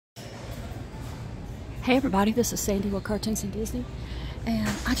Hey everybody, this is Sandy with Cartoons and Disney, and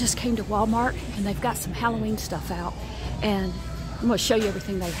I just came to Walmart and they've got some Halloween stuff out, and I'm going to show you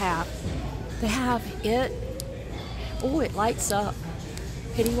everything they have. They have it, oh, it lights up,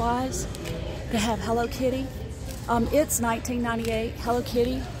 PENNYWISE. They have Hello Kitty, it's $19.98. Hello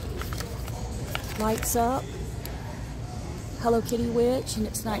Kitty lights up, Hello Kitty Witch, and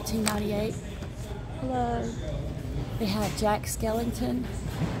it's $19.98. Hello. They have Jack Skellington.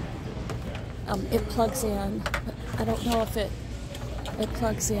 It plugs in, but I don't know if it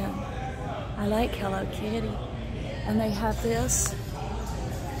plugs in. I like Hello Kitty. And they have this,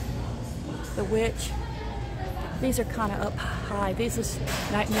 the witch. These are kind of up high. These is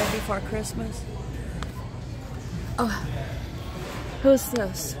Nightmare Before Christmas. Oh, who's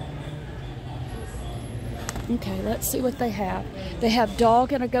this? Okay, let's see what they have. They have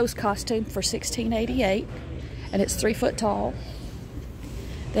dog in a ghost costume for $16.88, and it's 3 foot tall.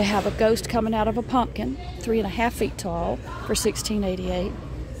 They have a ghost coming out of a pumpkin, 3.5 feet tall, for $16.88.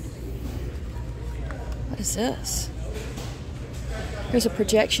 What is this? Here's a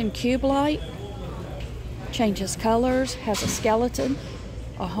projection cube light. Changes colors, has a skeleton,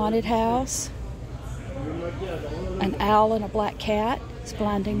 a haunted house, an owl and a black cat. It's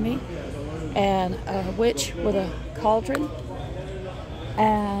blinding me. And a witch with a cauldron.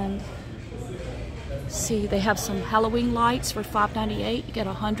 And see, they have some Halloween lights for $5.98. You get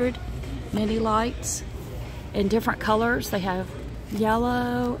 100 mini lights in different colors. They have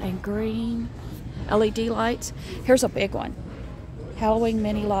yellow and green LED lights. Here's a big one. Halloween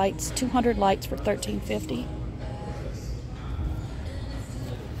mini lights, 200 lights for $13.50.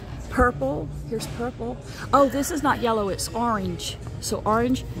 Purple, here's purple. Oh, this is not yellow, it's orange. So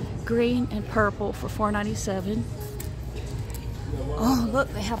orange, green, and purple for $4.97. Oh, look,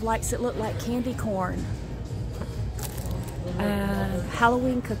 they have lights that look like candy corn.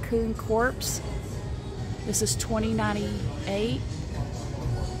 Halloween Cocoon Corpse. This is $20.98.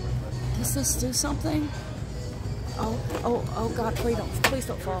 Does this do something? Oh God, please don't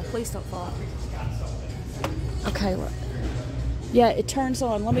fall, please don't fall. Okay, look. Yeah, it turns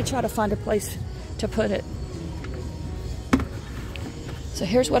on. Let me try to find a place to put it. So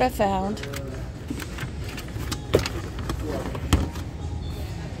here's what I found.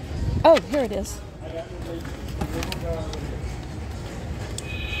 Oh, here it is.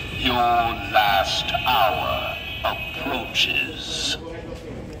 Your last hour approaches.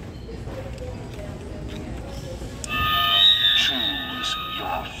 Choose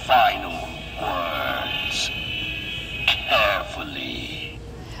your final words carefully.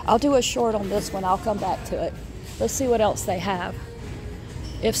 I'll do a short on this one. I'll come back to it. Let's see what else they have.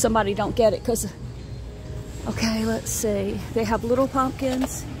 If somebody don't get it, because... Okay, let's see. They have little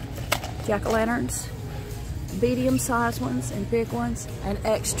pumpkins, jack-o'-lanterns, medium-sized ones and big ones, and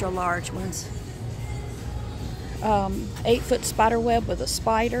extra large ones. 8-foot spider web with a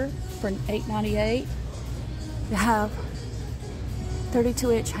spider for $8.98. They have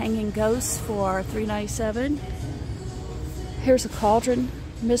 32-inch hanging ghosts for $3.97. Here's a cauldron,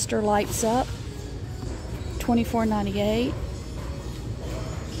 Mr. Lights Up, $24.98.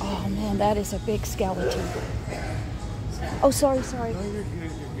 Oh man, that is a big skeleton. Oh, sorry.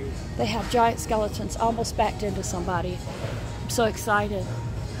 They have giant skeletons. I almost backed into somebody. I'm so excited.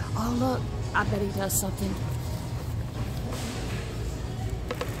 Oh look, I bet he does something.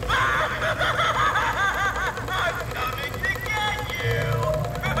 I'm coming to get you.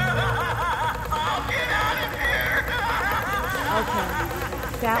 I'll get out of here. Okay,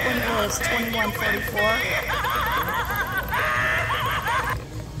 that one was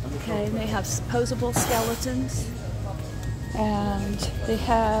 $21.44. Okay, and they have posable skeletons, and they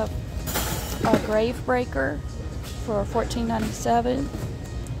have a grave breaker for $14.97.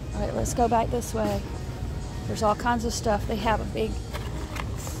 All right, let's go back this way. There's all kinds of stuff. They have a big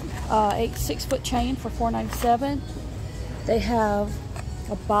 6-foot chain for $4.97. They have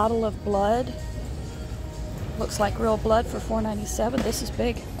a bottle of blood. Looks like real blood for $4.97. This is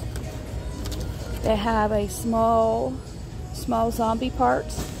big. They have a small zombie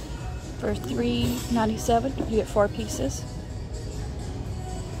parts for $3.97. You get 4 pieces.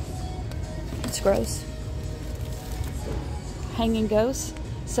 It's gross. Hanging ghost,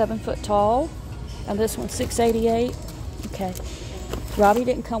 7 foot tall, and this one's $6.88. Okay, Robbie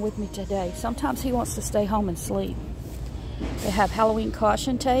didn't come with me today. Sometimes he wants to stay home and sleep. They have Halloween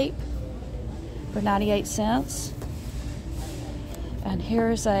caution tape for 98 cents. And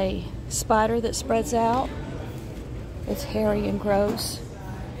here's a spider that spreads out. It's hairy and gross.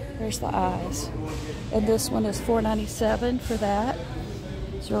 There's the eyes. And this one is $4.97 for that.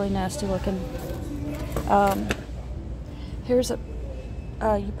 It's really nasty looking. Here's a,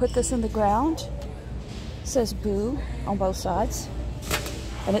 you put this in the ground says Boo on both sides.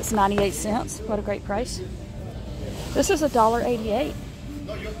 And it's 98 cents. What a great price. This is $1.88.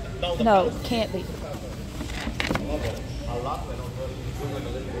 No, can't be.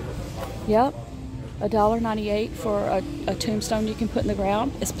 Yep, $1.98 for a tombstone you can put in the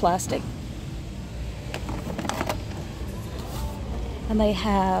ground. It's plastic. And they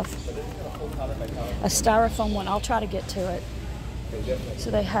have a styrofoam one. I'll try to get to it. So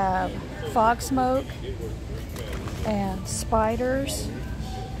they have fog smoke and spiders.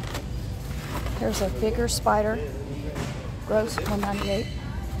 Here's a bigger spider. Gross, $1.98.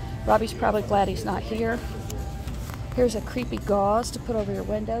 Robbie's probably glad he's not here. Here's a creepy gauze to put over your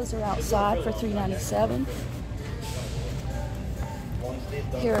windows or outside for $3.97.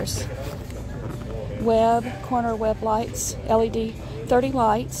 Here's corner web lights, LED, 30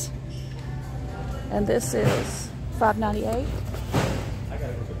 lights. And this is $5.98.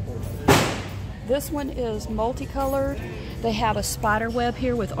 This one is multicolored. They have a spider web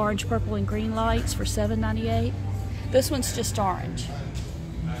here with orange, purple, and green lights for $7.98. This one's just orange.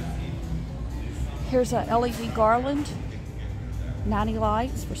 Here's a LED garland, 90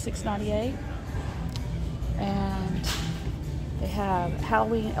 lights for $6.98. And they have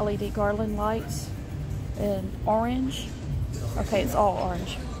Halloween LED garland lights in orange. Okay, it's all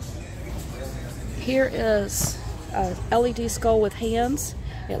orange. Here is a LED skull with hands.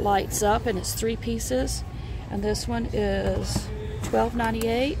 It lights up and it's 3 pieces. And this one is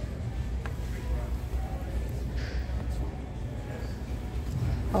 $12.98.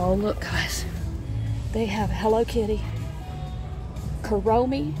 Oh, look, guys. They have Hello Kitty,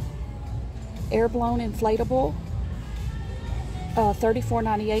 Kuromi, air-blown inflatable,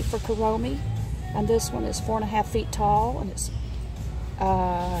 $34.98 for Kuromi. And this one is 4.5 feet tall, and it's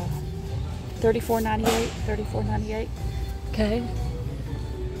 $34.98. Okay.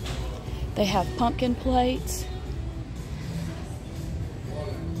 They have pumpkin plates,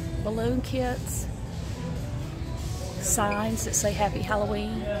 balloon kits, signs that say Happy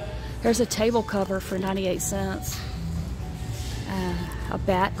Halloween. There's a table cover for 98 cents. A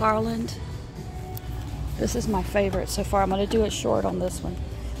bat garland. This is my favorite so far. I'm going to do it short on this one.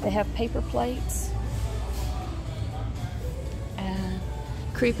 They have paper plates and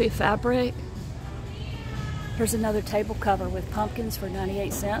creepy fabric. Here's another table cover with pumpkins for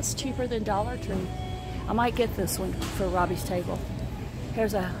 98 cents, cheaper than Dollar Tree. I might get this one for Robbie's table.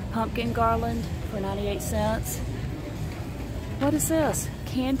 Here's a pumpkin garland for 98 cents. What is this?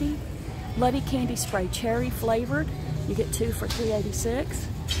 Candy? Bloody candy spray, cherry flavored. You get 2 for $3.86.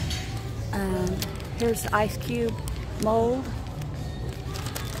 Here's ice cube mold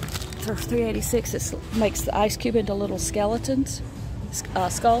for $3.86. It makes the ice cube into little skeletons,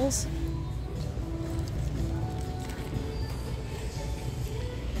 skulls.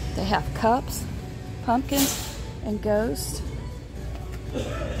 They have cups, pumpkins, and ghosts.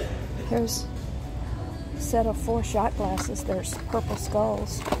 Here's a set of 4 shot glasses. There's purple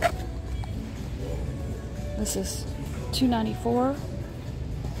skulls. This is $2.94.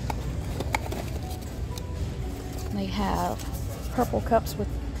 They have purple cups with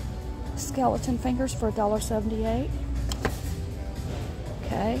skeleton fingers for $1.78.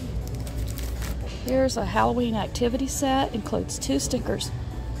 Okay. Here's a Halloween activity set. Includes 2 stickers,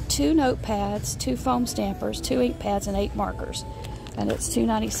 2 notepads, 2 foam stampers, 2 ink pads, and 8 markers. And it's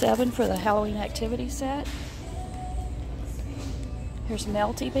 $2.97 for the Halloween activity set. Here's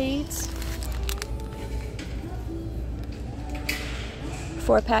melty beads.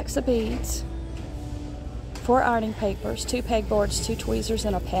 4 packs of beads. 4 ironing papers, 2 pegboards, 2 tweezers,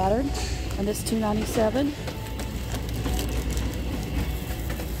 and a pattern. And it's $2.97.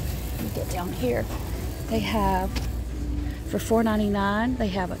 Let me get down here. They have, for $4.99, they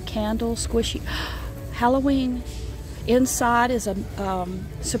have a candle, squishy, Halloween. Inside is a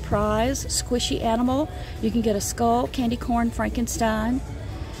surprise squishy animal. You can get a skull, candy corn, Frankenstein,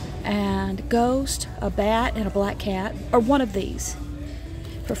 and ghost, a bat, and a black cat, or one of these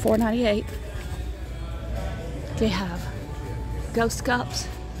for $4.98. They have ghost cups,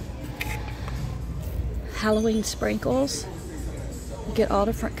 Halloween sprinkles. You get all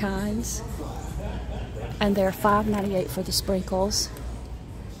different kinds, and they're $5.98 for the sprinkles.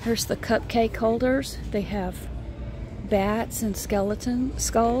 Here's the cupcake holders. They have bats and skeleton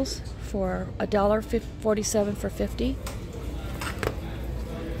skulls for $1.47 for 50.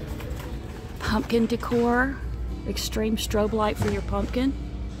 Pumpkin decor, extreme strobe light for your pumpkin.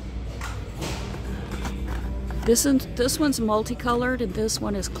 This one's multicolored and this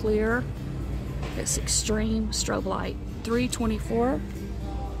one is clear. It's extreme strobe light, $3.24.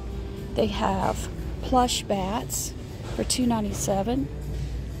 They have plush bats for $2.97.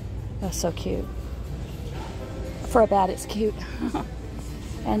 That's so cute. for a bat, it's cute.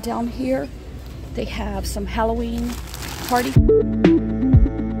 And down here, they have some Halloween party.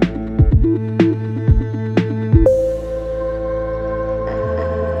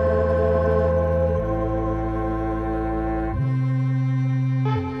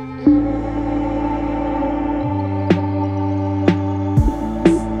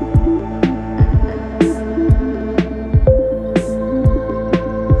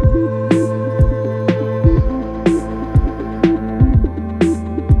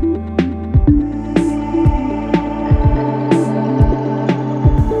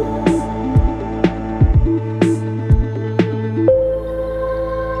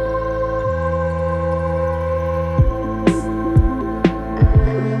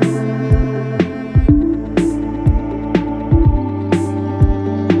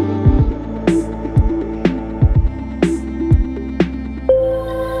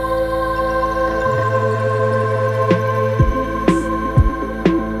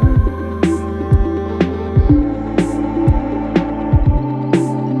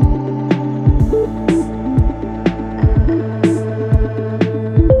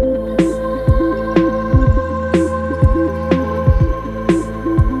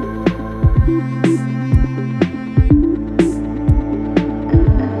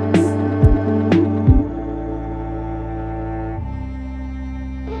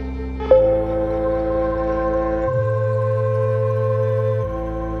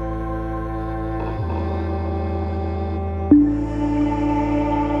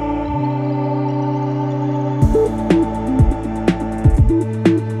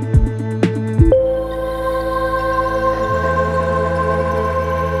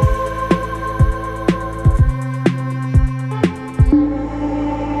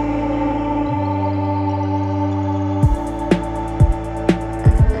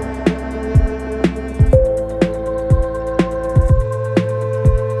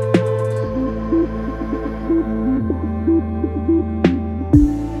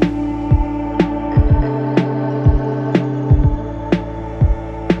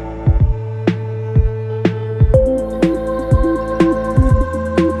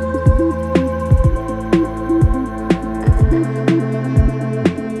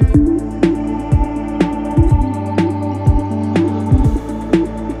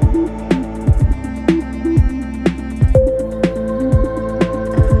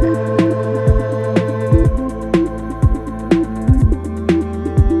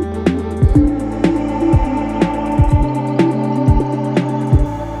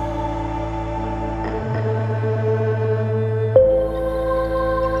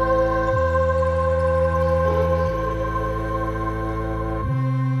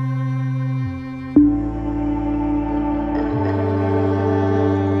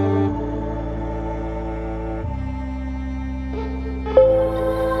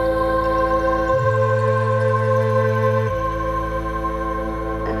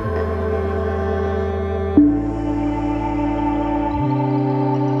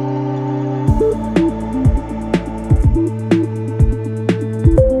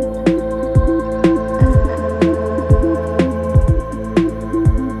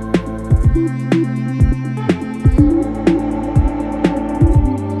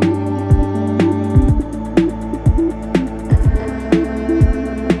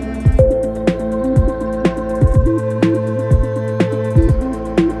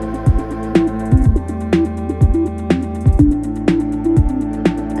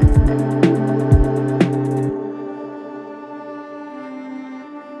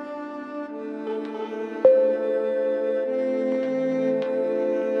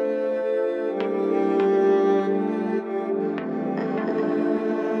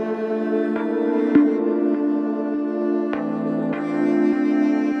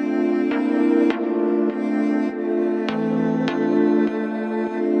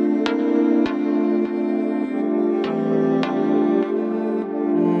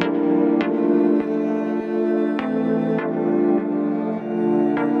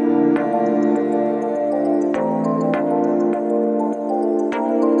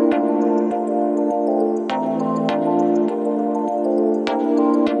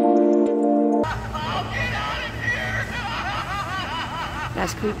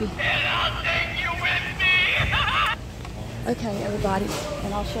 That's creepy. And I'll take you with me. Okay, everybody,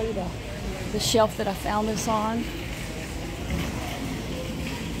 and I'll show you the shelf that I found this on.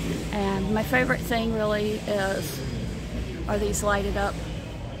 And my favorite thing really are these lighted up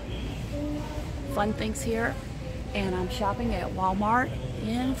fun things here. And I'm shopping at Walmart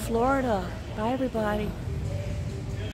in Florida. Bye, everybody.